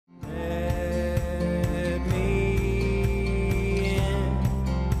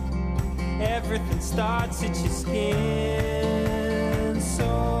everything starts at your skin.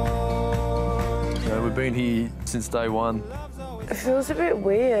 So we've been here since day one. It feels a bit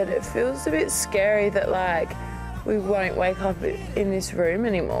weird. It feels a bit scary that, like, we won't wake up in this room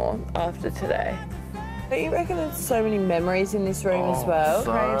anymore after today. Don't you reckon there's so many memories in this room as well?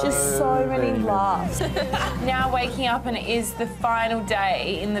 Just so many laughs. Now waking up and it is the final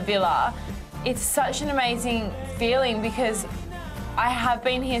day in the villa, it's such an amazing feeling because I have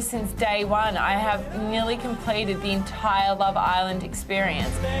been here since day one. I have nearly completed the entire Love Island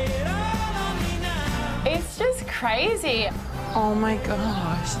experience. It's just crazy. Oh my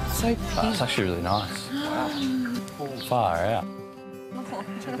gosh, it's so pink. Oh, it's actually really nice. Wow. Far out.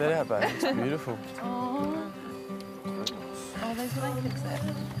 Check that out, babe. It's beautiful. Oh, there's blankets there.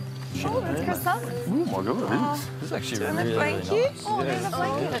 Oh, that's Krista. Oh my God, this is actually really nice. Oh, there's a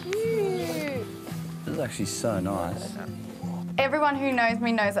blanket. This is actually so nice. Everyone who knows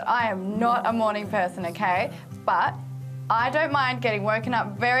me knows that I am not a morning person, okay? But I don't mind getting woken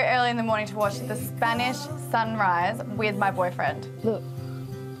up very early in the morning to watch the Spanish sunrise with my boyfriend. Look.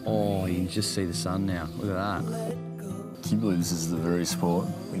 Oh, you can just see the sun now. Look at that. Can you believe this is the very spot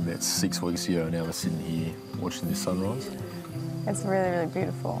we met 6 weeks ago and now we're sitting here watching this sunrise? It's really, really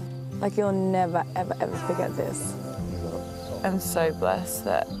beautiful. Like, you'll never, ever, ever forget this. I'm so blessed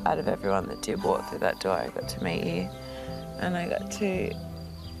that out of everyone that did walk through that door, I got to meet you. And I got to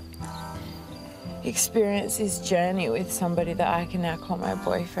experience this journey with somebody that I can now call my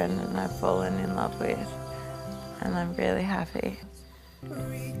boyfriend and I've fallen in love with. And I'm really happy. I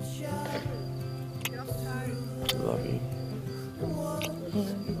love you.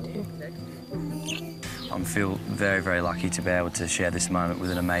 I feel very, very lucky to be able to share this moment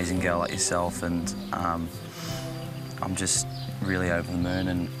with an amazing girl like yourself, and I'm just really over the moon,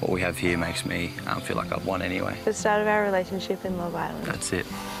 and what we have here makes me feel like I've won anyway. The start of our relationship in Love Island. That's it.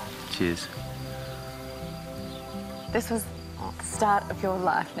 Cheers. This was the start of your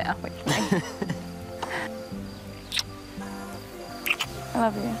life now with me. I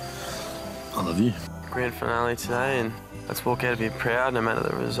love you. I love you. Grand finale today, and let's walk out of here proud no matter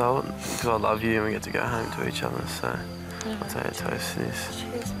the result, because I love you and we get to go home to each other, so I'll take a toast to this.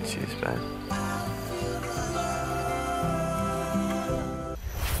 Cheers, babe.